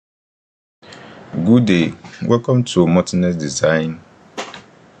Good day, welcome to Martinez Design.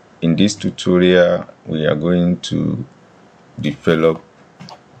 In this tutorial we are going to develop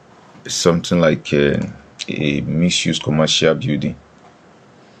something like a mixed-use commercial building.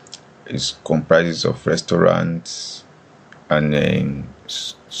 It comprises of restaurants and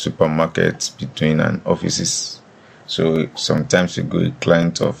supermarkets between and offices. So sometimes a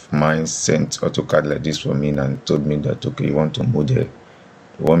client of mine sent AutoCAD like this for me and told me that okay, you want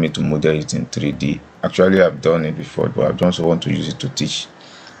me to model it in 3D. Actually, I've done it before, but I also want to use it to teach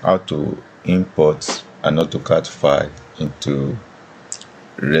how to import an AutoCAD file into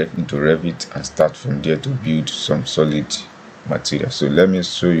revit and start from there to build some solid material. So let me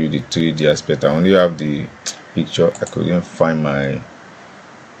show you the 3D aspect. I only have the picture. I couldn't find my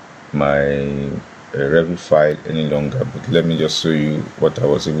revit file any longer, but let me just show you what I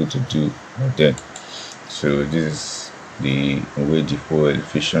was able to do then. So this is the way the whole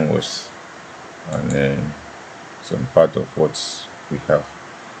elevation was, and then some part of what we have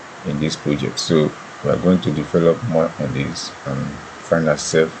in this project. So we are going to develop more on this and find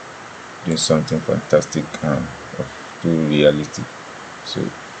ourselves doing something fantastic and too realistic. So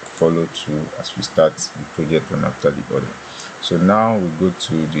follow through as we start the project one after the other. So now we go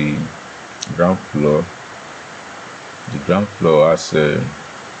to the ground floor. The ground floor has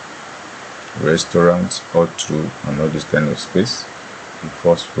restaurants all through and all this kind of space. The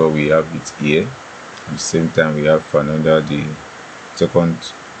first floor we have it here. At the same time we have the second,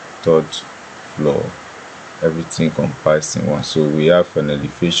 third floor, everything comprised in one. So we have an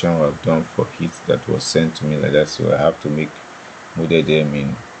elevation I've done for it that was sent to me like that. So I have to model them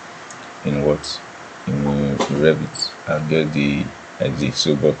in Revit and get the idea.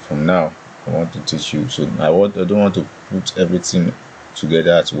 So but from now I want to teach you. So I don't want to put everything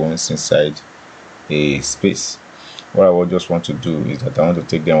together at once inside a space. What I just want to do is that I want to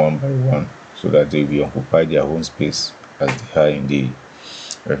take them one by one so that they will occupy their own space as they are in the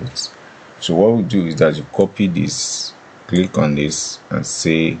Revit. So what we do is that you copy this, click on this and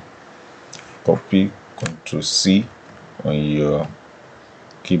say copy, Ctrl+C on your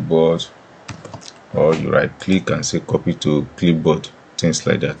keyboard, or you right click and say copy to clipboard, things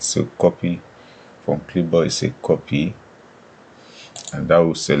like that. So copy from clipboard is a copy, and that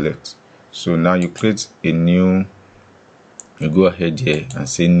will select. So now you create a new, you go ahead here and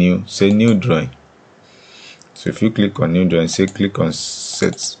say new drawing. So if you click on new drawing, say click on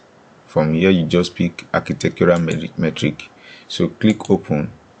set. From here you just pick architectural metric. So click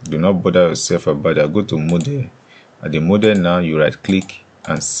open. Do not bother yourself about that. Go to model. At the model now you right click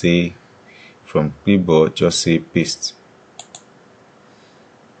and say from clipboard just say paste.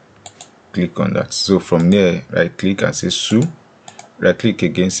 Click on that. So from there right click and say zoom. Right click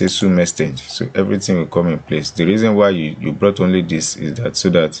again, say zoom extend. So everything will come in place. The reason why you brought only this is that so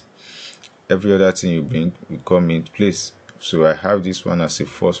that every other thing you bring will come in place. So I have this one as a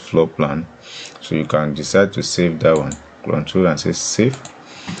first floor plan. So you can decide to save that one. Control and say save.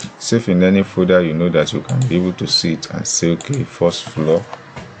 Save in any folder you know that you can be able to see it and say okay, first floor.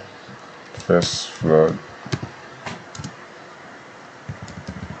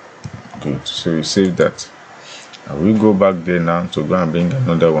 Good. So you save that. I will go back there now to go and bring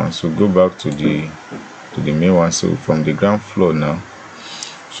another one. So go back to the main one. So from the ground floor now,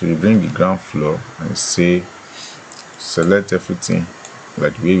 so you bring the ground floor and say select everything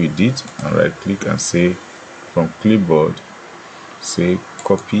like the way we did and right click and say from clipboard say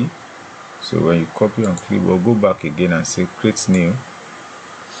copy. So when you copy on clipboard, go back again and say create new.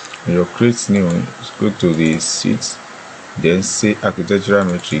 When you create new, go to the sheet, then say architectural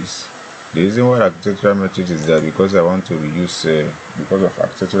matrix. The reason why architectural matrix is that because I want to reuse because of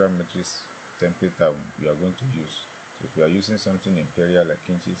architectural matrix template that we are going to use. So if you are using something imperial like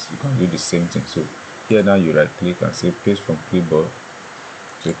inches, you can do the same thing. So here now you right click and say paste from clipboard.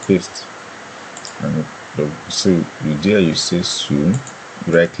 So paste, and so you say zoom.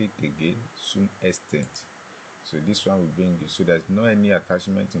 You right click again, zoom extend. So this one will bring you, so there's no any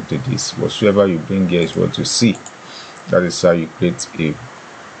attachment into this. Whatsoever you bring here is what you see. That is how you create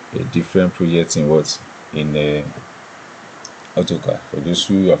a different project in AutoCAD. For those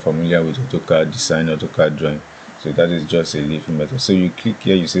who are familiar with AutoCAD design, AutoCAD drawing, so that is just a living method. So you click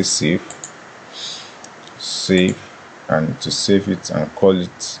here, you say save, and to save it and call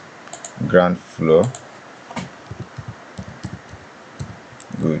it ground floor.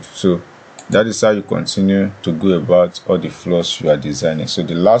 Good. So that is how you continue to go about all the floors you are designing. So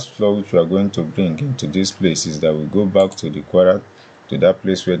the last floor which we are going to bring into this place is that we go back to the quadrant, to that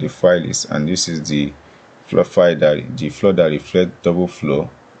place where the file is, and this is the floor file the floor that reflects double floor,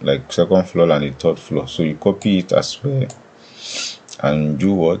 like second floor and the third floor. So you copy it as well and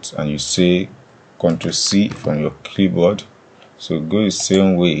do what, and you say Ctrl C from your keyboard. So go the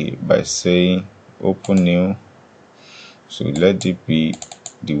same way by saying open new. So let it be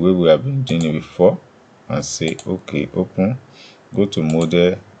the way we have been doing it before, and say okay, open. Go to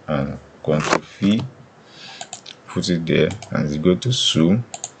model and Ctrl V, put it there, and go to zoom,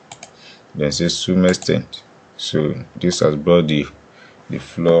 then say zoom extent. So this has brought the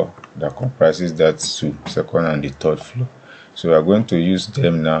floor that comprises that second and the third floor. So we are going to use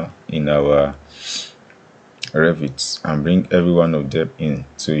them now in our Revit and bring every one of them in.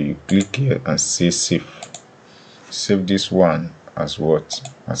 So you click here and say save. Save this one as what?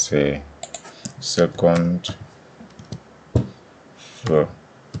 As a second floor.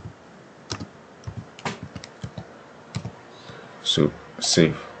 So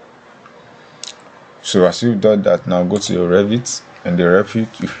save. So as you've done that, now go to your Revit, and the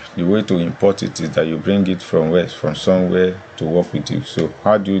Revit, the way to import it is that you bring it from where? From somewhere to work with you. So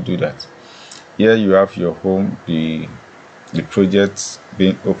how do you do that? Here you have your home, the project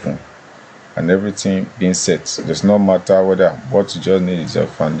being open and everything being set. So does not matter whether what you just need is your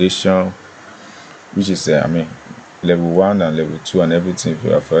foundation, which is level 1 and level 2 and everything. If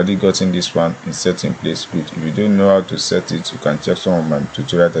you have already gotten this one in set in place, good. If you don't know how to set it, you can check some of my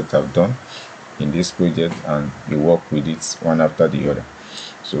tutorials that I've done in this project and you work with it one after the other.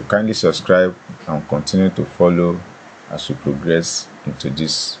 So kindly subscribe and continue to follow as we progress into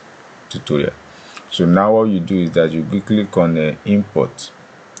this tutorial. So now what you do is that you click on insert.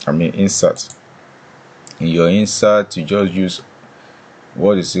 In your insert, you just use,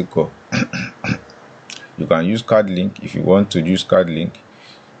 what is it called? You can use card link if you want to use card link,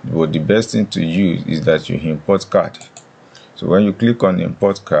 but the best thing to use is that you import card. So when you click on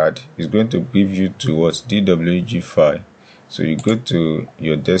import card, it's going to give you to what? DWG file. So you go to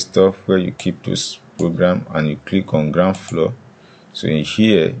your desktop where you keep this program and you click on ground floor. So in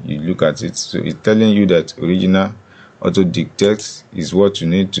here you look at it. So it's telling you that original auto dictate is what you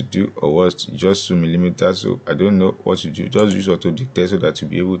need to do, or what just 2 millimeters. So I don't know what you do. Just use auto dictate so that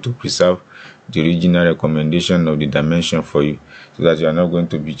you'll be able to preserve the original recommendation of the dimension for you, so that you are not going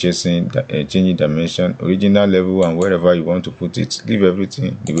to be changing dimension, original level, and wherever you want to put it. Leave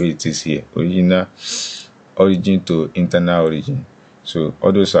everything the way it is here, original origin to internal origin. So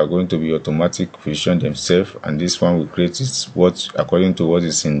all those are going to be automatic position themselves, and this one will create it what according to what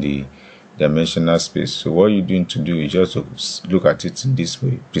is in the dimensional space. So what you're doing to do is just to look at it in this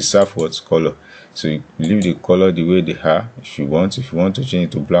way, preserve what color. So you leave the color the way they are. If you want to change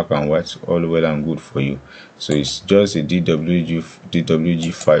it to black and white, all well and good for you. So it's just a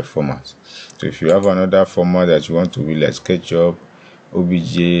DWG file format. So if you have another format that you want to be like SketchUp,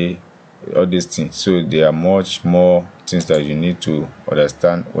 OBJ, all these things, so there are much more things that you need to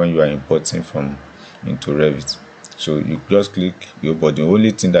understand when you are importing from into Revit. So you just click your, but the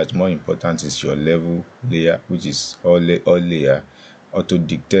only thing that's more important is your level layer, which is all layer auto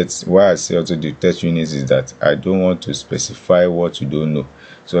dictate. Why I say auto dictate units is that I don't want to specify what you don't know.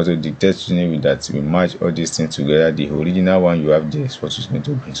 So auto dictate unit with that we match all these things together. The original one you have there is what is going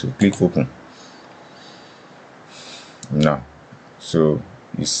to bring. So click open now. So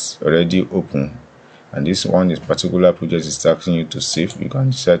it's already open, and this one, this particular project is asking you to save. You can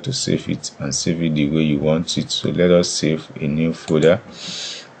decide to save it and save it the way you want it. So let us save a new folder.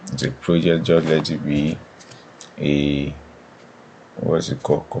 It's a project, just let it be a, what's it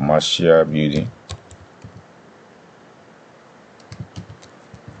called, commercial building.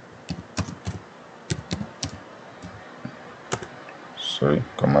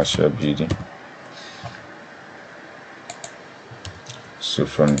 Commercial building. So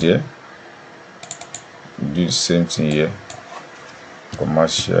from there do the same thing here,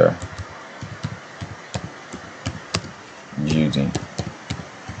 commercial building.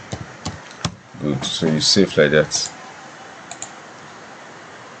 Good. So you save like that.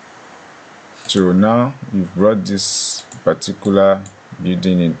 So now you've brought this particular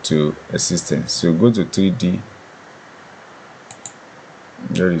building into existence. So go to 3D.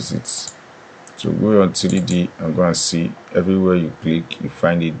 There is it. So go on 3D and go and see everywhere you click, you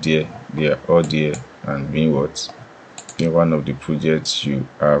find it there. They are all there, and being one of the projects you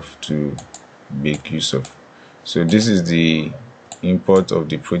have to make use of. So this is the import of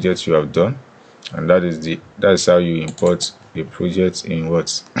the project you have done, and that's how you import a project in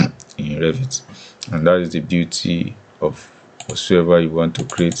in Revit. And that is the beauty of whatsoever you want to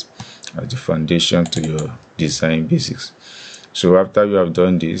create as the foundation to your design basics. So after you have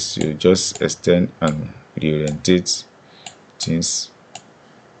done this, you just extend and reorientate things,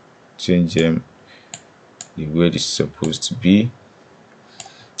 change them the way it's supposed to be.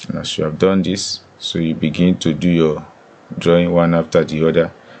 And as you have done this, so you begin to do your drawing one after the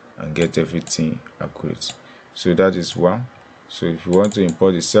other, and get everything accurate. So that is one. So if you want to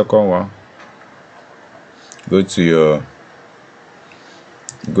import the second one, go to your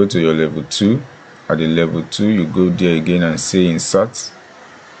level 2. At the level 2, you go there again and say insert.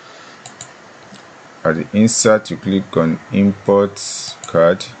 At the insert, you click on import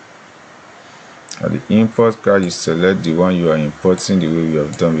card. At the import card, you select the one you are importing the way we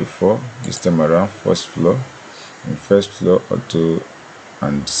have done before. This time around, first floor. In first floor, auto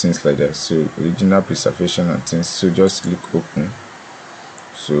and things like that. So original preservation and things. So just click open.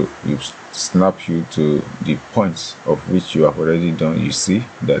 So you snap you to the points of which you have already done. You see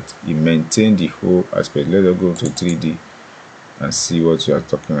that you maintain the whole aspect. Let us go to 3D and see what you are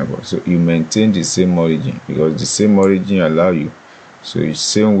talking about. So you maintain the same origin, because the same origin allow you. So it's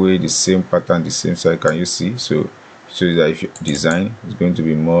same way, the same pattern, the same size. Can you see? So that if you design, it's going to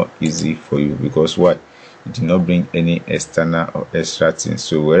be more easy for you, because why? You did not bring any external or extra things.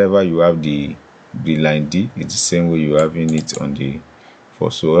 So wherever you have the line D, it's the same way you having it on the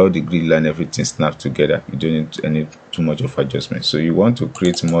 4. So all the grid line, everything snapped together. You don't need any too much of adjustment. So you want to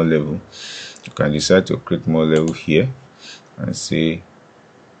create more level, you can decide to create more level here and say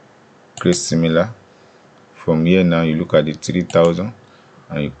create similar. From here now you look at the 3000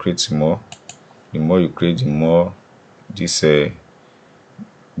 and you create more. The more you create, the more this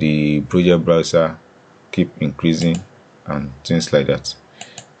the project browser keep increasing and things like that.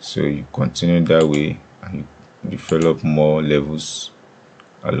 So you continue that way and you develop more levels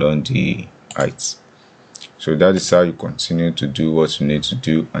along the heights. So that is how you continue to do what you need to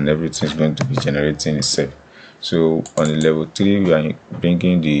do, and everything is going to be generating itself. So on the level 3, we are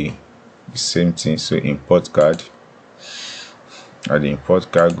bringing the same thing. So import card. At the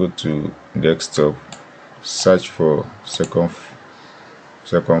import card, go to desktop, search for second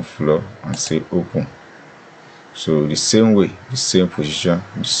floor and say open. So the same way, the same position,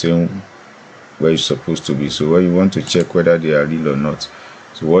 the same where it's supposed to be. So where you want to check whether they are real or not.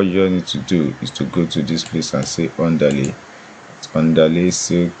 So what you need to do is to go to this place and say underlay. Underlay,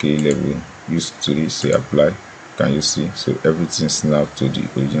 say okay, level, use 3, say apply. Can you see? So everything snapped to the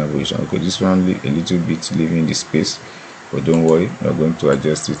original position. Okay, this one a little bit leaving the space, but don't worry, we're going to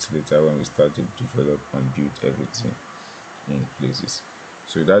adjust it later when we start to develop and build everything in places.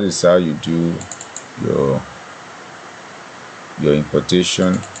 So that is how you do your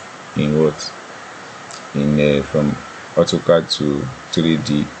importation in from AutoCAD to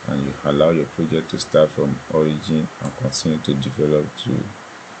 3D, and you allow your project to start from origin and continue to develop to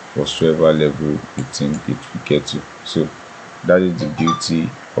whatsoever level you think it will get to. So that is the beauty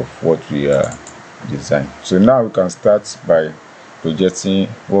of what we are designing. So now we can start by projecting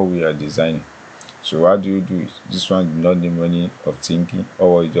what we are designing. So how do you do it? This one do not need money of thinking.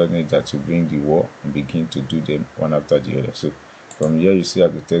 All you just need that to bring the wall and begin to do them one after the other. So from here you see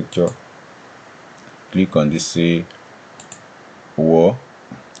architecture, click on this say wall.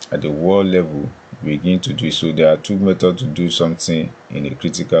 At the wall level, begin to do. So there are two methods to do something in a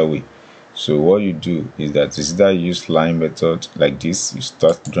critical way. So what you do is that is that you use line method like this. You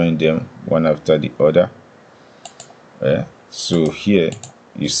start drawing them one after the other. So here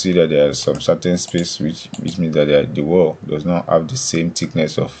you see that there is some certain space which means that the wall does not have the same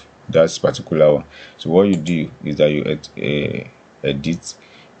thickness of that particular one. So what you do is that you edit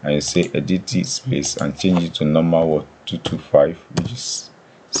and you say edit this place and change it to normal wall 225, which is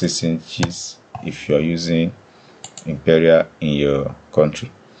 6 inches if you are using imperial in your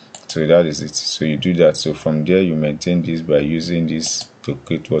country. So that is it. So you do that. So from there you maintain this by using this to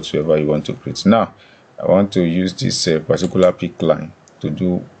create whatever you want to create. Now I want to use this particular pick line to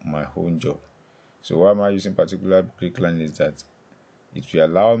do my own job. So why am I using particular pick line is that it will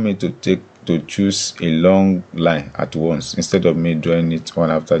allow me to choose a long line at once instead of me drawing it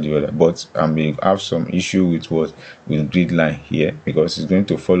one after the other. But I may have some issue with grid line here, because it's going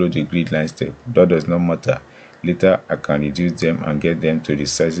to follow the grid line step. That does not matter. Later I can reduce them and get them to the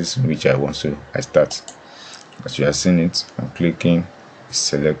sizes in which I want. So I start. As you are seeing it, I'm clicking, it's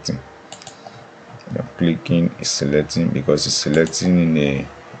selecting. I'm clicking, it's selecting, because it's selecting in a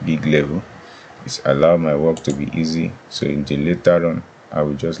big level. It's allow my work to be easy. So in the later on, I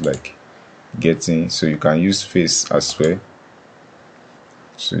will just like getting. So you can use face as well.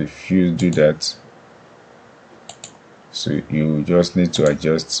 So if you do that, so you just need to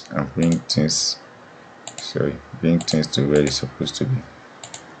adjust and bring things to where it's supposed to be.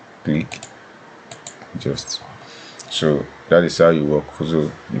 Click, adjust. So that is how you work.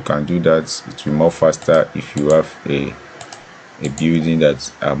 So you can do that. It will be more faster if you have a building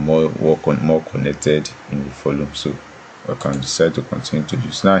that are more connected in the volume. So I can decide to continue to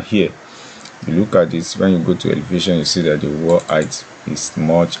use. Now here you look at this, when you go to elevation, you see that the wall height is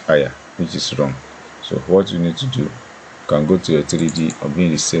much higher, which is wrong. So what you need to do, you can go to your 3D or be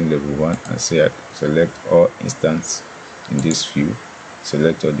in the same level 1 and say select all instance in this view,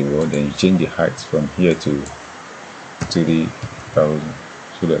 select all the world, then you change the height from here to 3000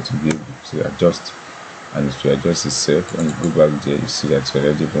 so that you'll be able to adjust, and it will adjust itself. When you go back there, you see that you're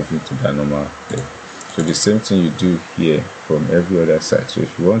already moving to that normal level. So the same thing you do here from every other side. So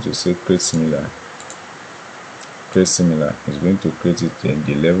if you want to say create similar, it's going to create it, and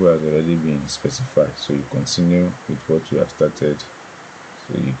the level has already been specified. So you continue with what you have started.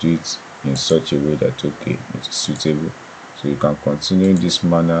 So you do it in such a way that okay, it is suitable. So you can continue in this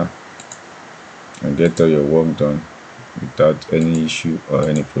manner and get all your work done without any issue or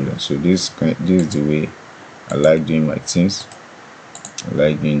any problem. So this is the way I like doing my things. I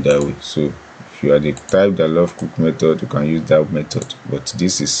like doing that way. So if you are the type that love quick method, you can use that method, but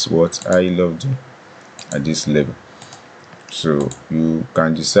this is what I love doing at this level. So you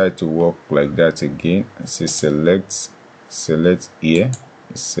can decide to work like that again and say select here,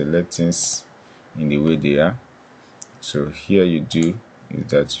 select things in the way they are. So here you do is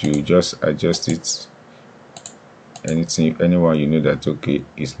that you just adjust it, anyone you know that okay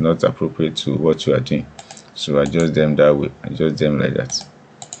is not appropriate to what you are doing, so adjust them that way, adjust them like that.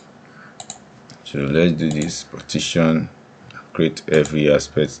 So let's do this partition, create every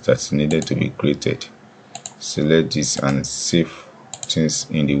aspect that's needed to be created, select this and save things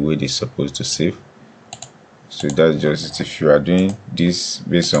in the way they're supposed to save. So that's just it. If you are doing this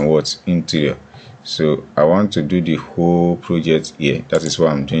based on what interior, so I want to do the whole project here, that is why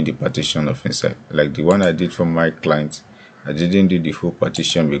I'm doing the partition of inside. Like the one I did for my client, I didn't do the full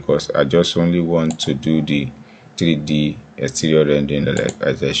partition because I just only want to do the 3D exterior rendering, like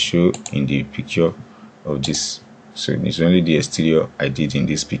as I show in the picture of this. So it's only the exterior I did in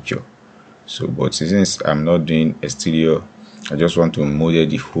this picture. So but since I'm not doing exterior, I just want to model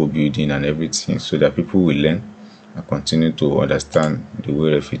the whole building and everything so that people will learn and continue to understand the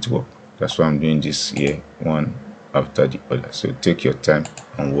way revit work. That's why I'm doing this here one after the other. So take your time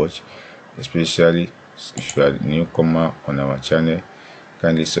and watch, especially if you are a newcomer on our channel.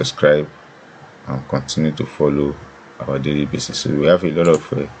 Kindly subscribe and continue to follow our daily basis. So we have a lot of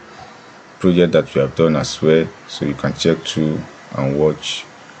projects that we have done as well, so you can check through and watch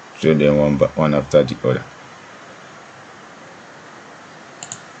them one after the other.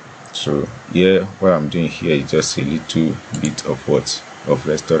 So here what I'm doing here is just a little bit of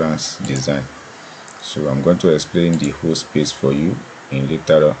restaurants design. So I'm going to explain the whole space for you in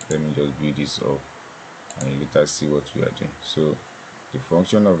later on. Let me just build this up and later see what we are doing. So the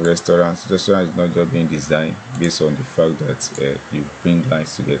function of restaurant is not just being designed based on the fact that you bring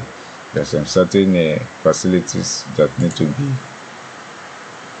lines together. There are some certain facilities that need to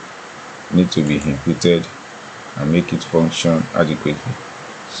be inputted and make it function adequately.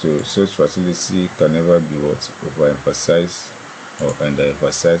 So such facility can never be overemphasized or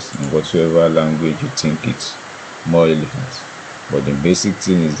underemphasized in whatever language you think it's more relevant. But the basic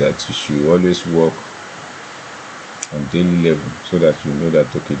thing is that you should always work on daily level so that you know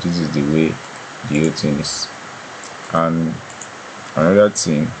that okay, this is the way the whole thing is. And another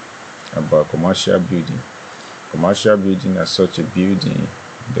thing about commercial building is such a building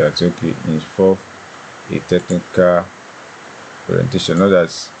that okay involve a technical orientation. Not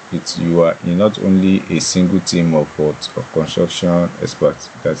that you are not only a single team of construction experts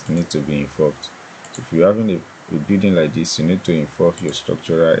that need to be involved. So if you're having a building like this, you need to involve your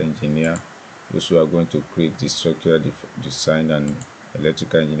structural engineer, those who are going to create the structural design, and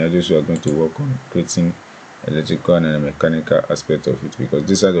electrical engineer, those who are going to work on creating electrical and mechanical aspect of it, because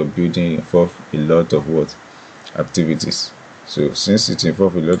this side of building involve a lot of activities. So since it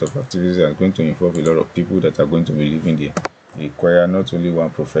involves a lot of activities and going to involve a lot of people that are going to be living there, require not only one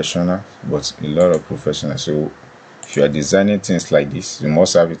professional but a lot of professionals. So if you are designing things like this, you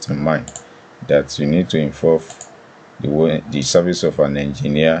must have it in mind that you need to involve the service of an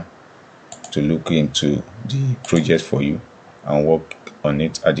engineer to look into the project for you and work on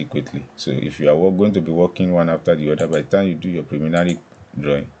it adequately. So if you are going to be working one after the other, by the time you do your preliminary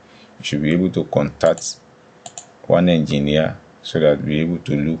drawing, you should be able to contact one engineer so that we'll be able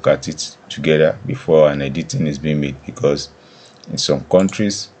to look at it together before an editing is being made, because in some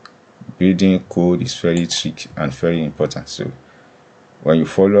countries building code is very strict and very important. So when you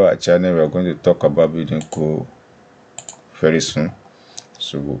follow our channel, we are going to talk about building code very soon.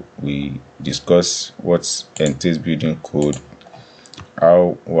 So we discuss what entails building code,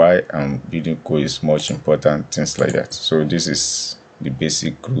 why building code is much important, things like that. So this is the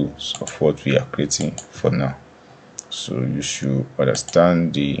basic rules of what we are creating for now. So you should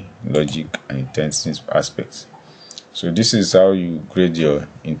understand the logic and intensive aspects So this is how you grade your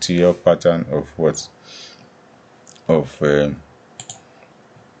interior pattern of what of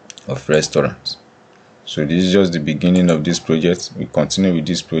restaurant. So this is just the beginning of this project. We continue with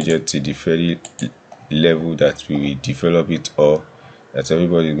this project to the very level that we will develop it all, that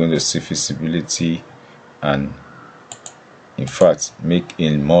everybody is going to see feasibility, and in fact make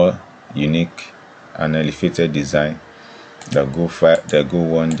a more unique and elevated design that go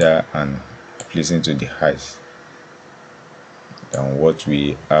wonder and pleasing to the eyes than what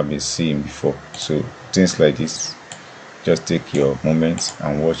we have been seeing before. So things like this, just take your moment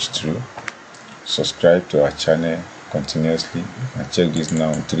and watch through. Subscribe to our channel continuously and check this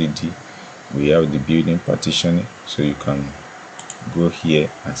now in 3D. We have the building partitioning, so you can go here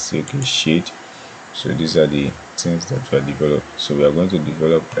and see, okay, shade. So these are the things that we are developing. So we are going to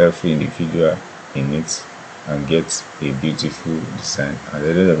develop every individual in it and get a beautiful design. At the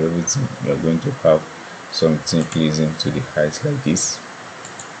end of everything, we are going to have something pleasing to the eyes like this,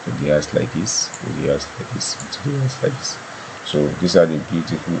 to the eyes like this, to the eyes like this, to the eyes like this. So these are the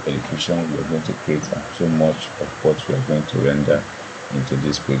beautiful elevation we are going to create, and so much of what we are going to render into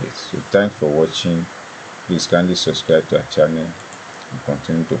this project. So thanks for watching. Please kindly subscribe to our channel and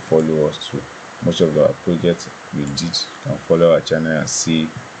continue to follow us through much of our projects we did. You can follow our channel and see,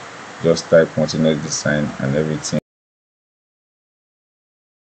 just type Mountainous Design and everything